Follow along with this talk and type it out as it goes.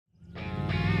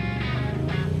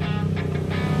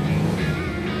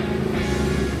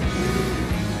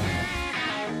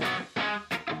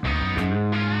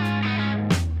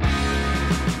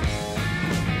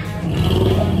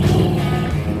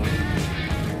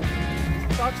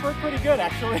Shocks work pretty good,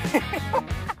 actually.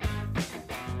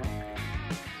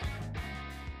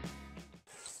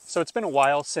 So it's been a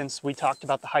while since we talked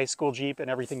about the high school Jeep and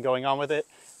everything going on with it,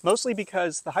 mostly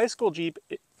because the high school Jeep,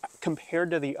 compared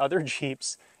to the other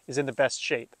Jeeps, is in the best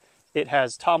shape. It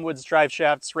has Tom Woods drive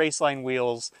shafts, Raceline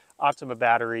wheels, Optima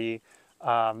battery,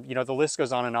 you know, the list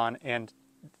goes on, and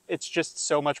it's just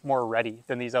so much more ready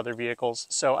than these other vehicles.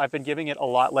 So I've been giving it a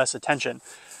lot less attention.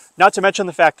 Not to mention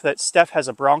the fact that Steph has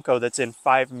a Bronco that's in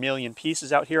 5 million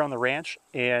pieces out here on the ranch,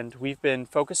 and we've been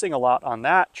focusing a lot on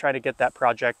that, trying to get that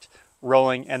project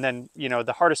rolling. And then, you know,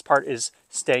 the hardest part is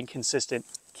staying consistent,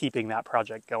 keeping that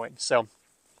project going. So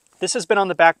this has been on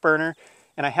the back burner,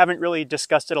 and I haven't really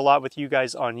discussed it a lot with you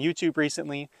guys on YouTube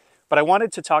recently, but I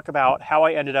wanted to talk about how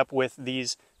I ended up with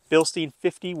these Bilstein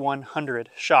 5100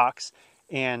 shocks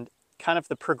and kind of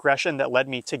the progression that led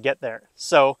me to get there.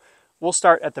 So we'll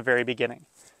start at the very beginning.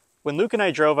 When Luke and I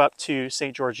drove up to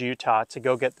St. George, Utah to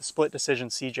go get the split decision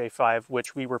CJ7,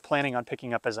 which we were planning on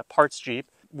picking up as a parts Jeep,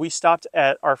 we stopped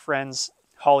at our friends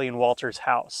Hollie and Walter's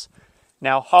house.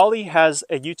 Now, Hollie has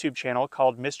a YouTube channel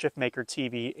called Mischief Maker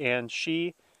TV, and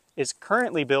she is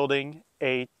currently building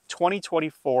a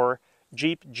 2024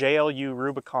 Jeep JLU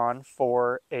Rubicon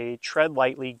for a Tread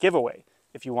Lightly giveaway.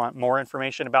 If you want more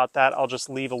information about that, I'll just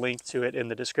leave a link to it in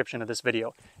the description of this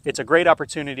video. It's a great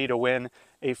opportunity to win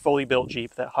a fully built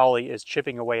Jeep that Hollie is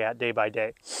chipping away at day by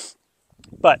day.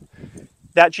 But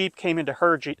that Jeep came into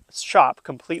her shop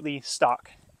completely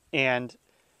stock. And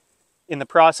in the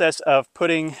process of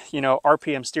putting, you know,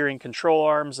 RPM steering control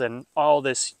arms and all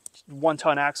this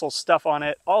 1-ton axle stuff on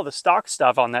it, all the stock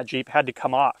stuff on that Jeep had to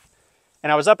come off. And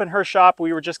I was up in her shop,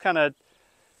 we were just kind of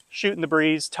shooting the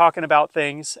breeze, talking about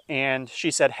things, and she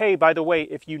said, hey, by the way,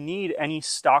 if you need any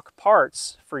stock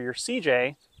parts for your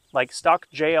CJ, like stock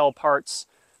JL parts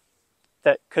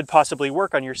that could possibly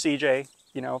work on your CJ,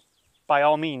 you know, by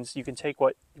all means, you can take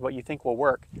what you think will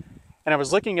work. And I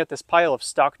was looking at this pile of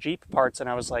stock Jeep parts, and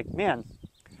I was like, man,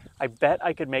 I bet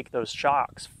I could make those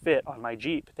shocks fit on my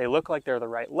Jeep. They look like they're the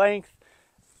right length.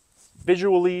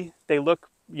 Visually, they look,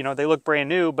 you know, they look brand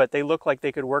new, but they look like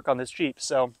they could work on this Jeep.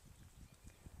 So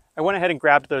I went ahead and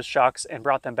grabbed those shocks and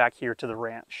brought them back here to the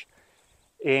ranch.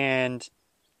 And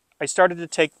I started to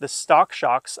take the stock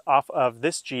shocks off of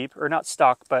this Jeep, or not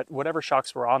stock, but whatever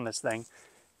shocks were on this thing,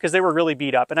 because they were really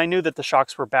beat up. And I knew that the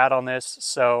shocks were bad on this.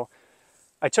 So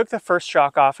I took the first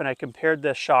shock off and I compared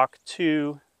the shock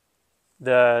to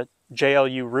the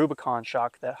JLU Rubicon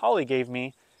shock that Hollie gave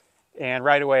me. And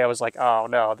right away I was like, oh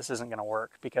no, this isn't going to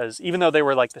work, because even though they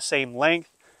were like the same length,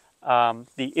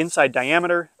 the inside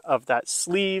diameter of that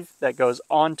sleeve that goes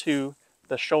onto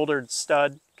the shouldered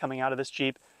stud coming out of this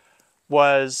Jeep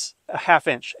was a 1/2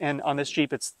 inch, and on this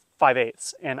Jeep it's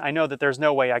 5/8. And I know that there's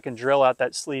no way I can drill out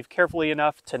that sleeve carefully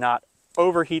enough to not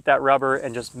overheat that rubber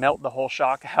and just melt the whole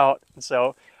shock out. And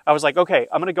so I was like, okay,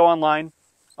 I'm going to go online,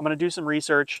 I'm going to do some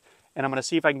research, and I'm going to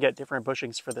see if I can get different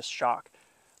bushings for this shock.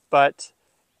 But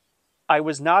I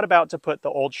was not about to put the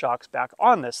old shocks back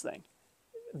on this thing,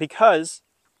 because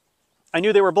I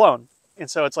knew they were blown.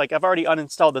 And so it's like, I've already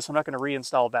uninstalled this, I'm not going to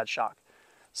reinstall a bad shock.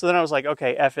 So then I was like,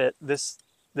 okay, F it. This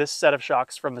set of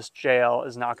shocks from this JL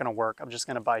is not going to work. I'm just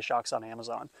going to buy shocks on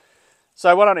Amazon. So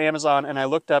I went on Amazon and I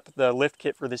looked up the lift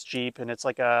kit for this Jeep, and it's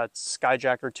like a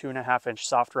Skyjacker 2.5 inch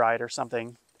soft ride or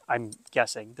something. I'm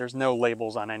guessing. There's no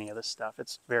labels on any of this stuff.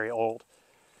 It's very old.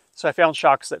 So I found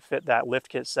shocks that fit that lift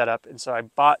kit setup, and so I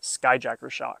bought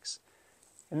Skyjacker shocks.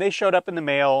 And they showed up in the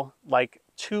mail like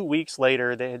 2 weeks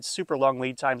later. They had super long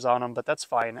lead times on them, but that's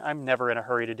fine. I'm never in a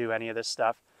hurry to do any of this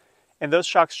stuff. And those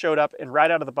shocks showed up, and right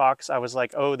out of the box, I was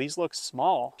like, oh, these look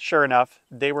small. Sure enough,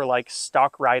 they were like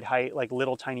stock ride height, like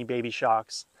little tiny baby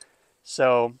shocks.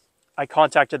 So I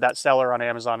contacted that seller on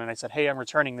Amazon and I said, hey, I'm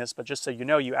returning this, but just so you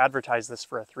know, you advertised this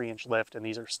for a 3-inch lift, and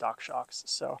these are stock shocks.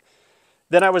 So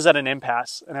then I was at an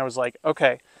impasse, and I was like,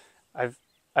 okay, I've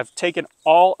taken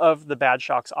all of the bad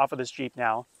shocks off of this Jeep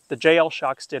now. The JL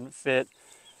shocks didn't fit.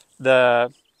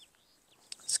 The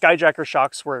Skyjacker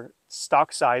shocks were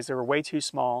stock size. They were way too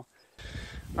small.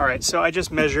 All right, so I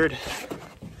just measured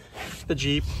the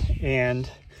Jeep and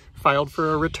filed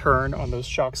for a return on those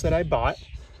shocks that I bought.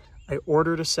 I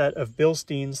ordered a set of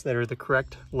Bilsteins that are the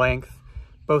correct length,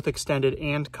 both extended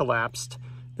and collapsed.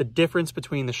 The difference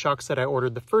between the shocks that I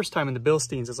ordered the first time and the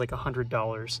Bilsteins is like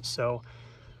 $100. So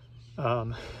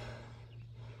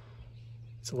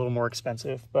it's a little more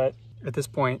expensive, but at this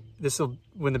point,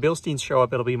 when the Bilsteins show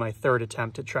up, it'll be my 3rd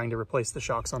attempt at trying to replace the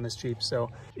shocks on this Jeep. So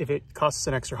if it costs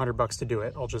an extra $100 to do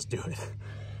it, I'll just do it.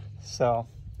 So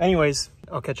anyways,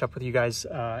 I'll catch up with you guys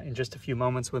in just a few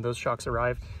moments. When those shocks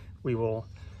arrive, we will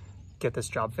get this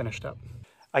job finished up.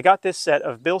 I got this set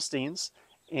of Bilsteins,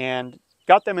 and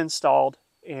got them installed,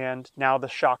 and now the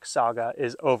shock saga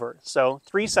is over. So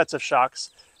 3 sets of shocks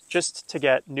just to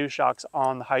get new shocks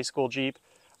on the high school Jeep.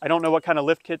 I don't know what kind of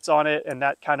lift kit's on it, and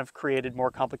that kind of created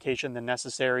more complication than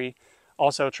necessary.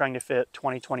 Also, trying to fit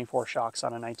 2024 shocks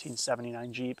on a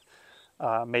 1979 Jeep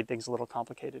made things a little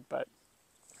complicated. But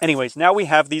anyways, now we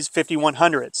have these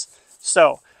 5100s.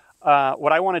 So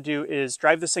what I want to do is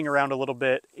drive this thing around a little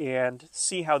bit and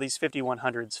see how these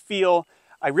 5100s feel.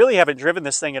 I really haven't driven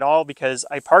this thing at all because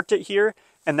I parked it here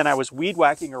and then I was weed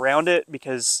whacking around it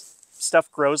because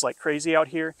stuff grows like crazy out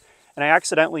here. And I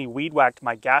accidentally weed whacked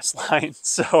my gas line.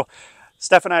 So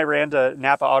Steph and I ran to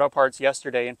Napa Auto Parts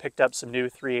yesterday and picked up some new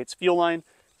 3/8 fuel line.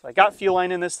 So I got fuel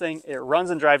line in this thing, it runs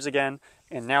and drives again,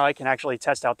 and now I can actually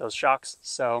test out those shocks.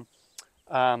 So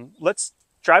let's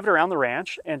drive it around the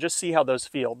ranch and just see how those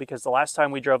feel, because the last time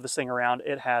we drove this thing around,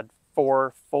 it had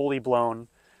 4 fully blown,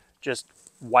 just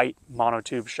white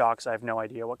monotube shocks. I have no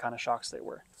idea what kind of shocks they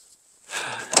were.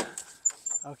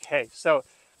 Okay, so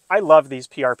I love these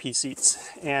PRP seats,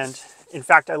 and in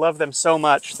fact, I love them so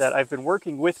much that I've been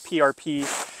working with PRP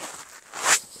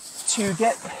to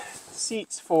get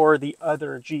seats for the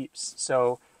other Jeeps.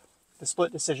 So the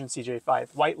Split Decision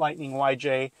CJ5, White Lightning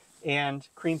YJ, and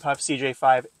Cream Puff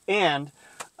CJ5, and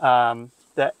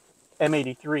the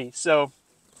M83. So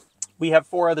we have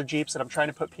 4 other Jeeps that I'm trying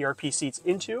to put PRP seats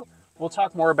into. We'll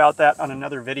talk more about that on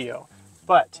another video.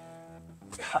 But,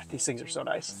 God, these things are so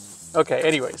nice. Okay,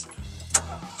 anyways.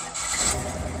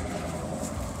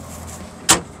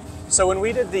 So when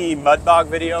we did the mud bog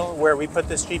video where we put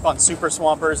this Jeep on super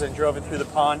swampers and drove it through the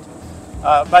pond,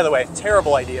 by the way,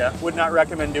 terrible idea. Would not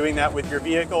recommend doing that with your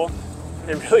vehicle.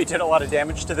 It really did a lot of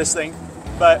damage to this thing.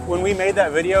 But when we made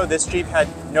that video, this Jeep had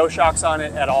no shocks on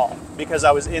it at all, because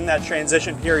I was in that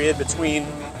transition period between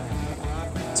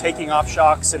taking off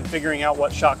shocks and figuring out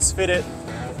what shocks fit it.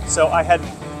 So I had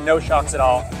no shocks at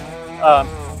all.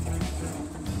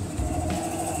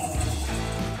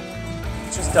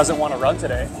 It just doesn't want to run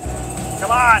today. Come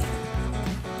on!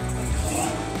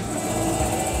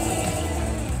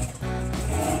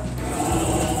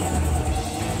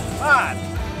 Come on!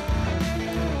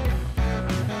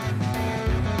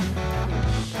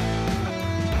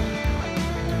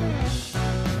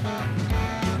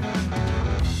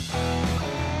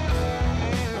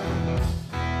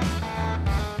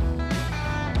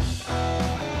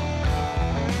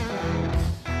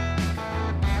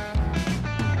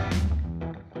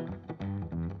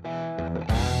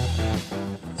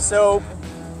 So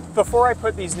before I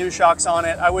put these new shocks on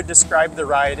it, I would describe the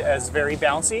ride as very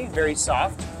bouncy, very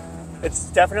soft. It's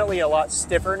definitely a lot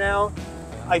stiffer now.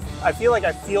 I feel like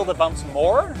I feel the bumps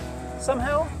more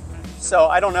somehow. So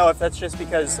I don't know if that's just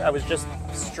because I was just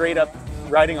straight up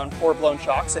riding on 4 blown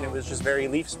shocks and it was just very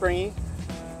leaf springy.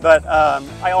 But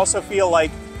I also feel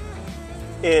like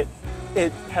it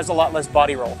has a lot less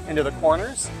body roll into the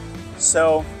corners.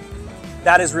 So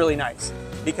that is really nice,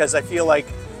 because I feel like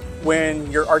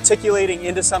when you're articulating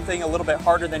into something a little bit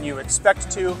harder than you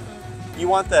expect to, you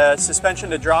want the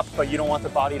suspension to drop, but you don't want the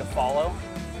body to follow.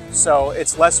 So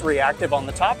it's less reactive on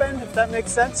the top end, if that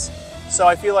makes sense. So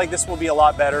I feel like this will be a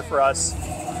lot better for us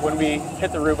when we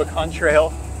hit the Rubicon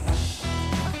Trail.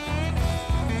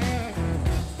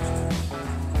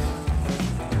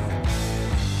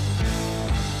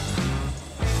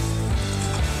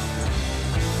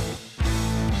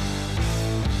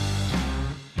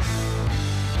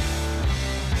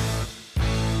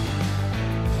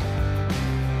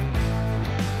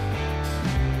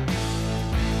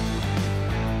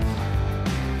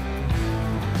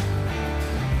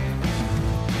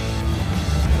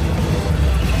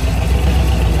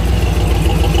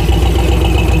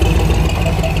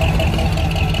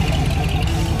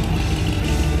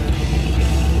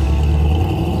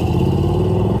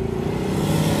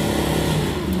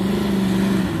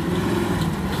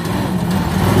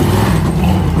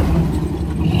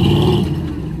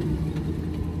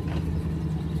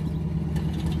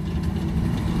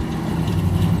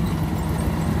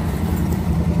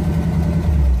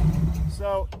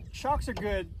 Shocks are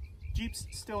good. Jeep's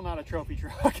still not a trophy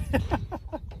truck.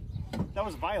 That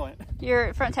was violent.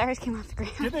 Your front tires came off the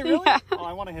ground. Did they really? Yeah. Oh,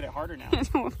 I want to hit it harder now.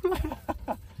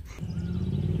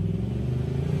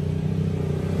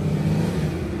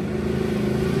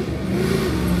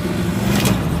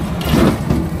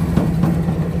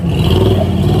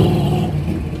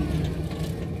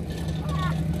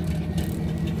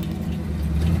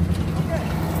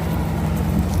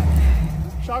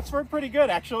 Shocks were pretty good,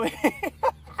 actually.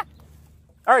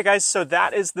 All right, guys, so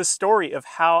that is the story of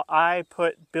how I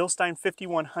put Bilstein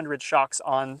 5100 shocks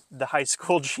on the high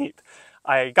school Jeep.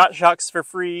 I got shocks for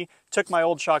free took my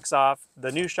old shocks off.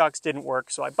 The new shocks didn't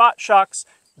work, so I bought shocks.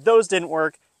 Those didn't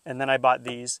work, and then I bought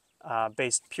these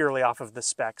based purely off of the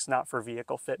specs, not for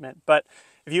vehicle fitment. But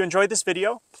if you enjoyed this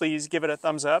video, please give it a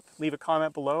thumbs up, leave a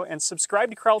comment below, and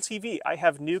subscribe to Crawl TV. I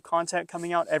have new content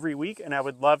coming out every week, and I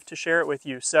would love to share it with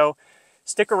you. So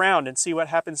stick around and see what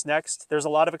happens next. There's a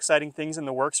lot of exciting things in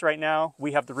the works right now.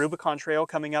 We have the Rubicon Trail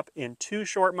coming up in 2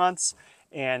 short months,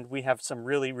 and we have some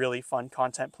really, really fun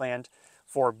content planned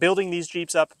for building these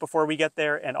Jeeps up before we get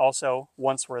there, and also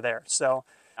once we're there. So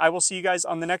I will see you guys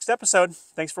on the next episode.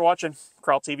 Thanks for watching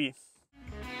Crawl TV.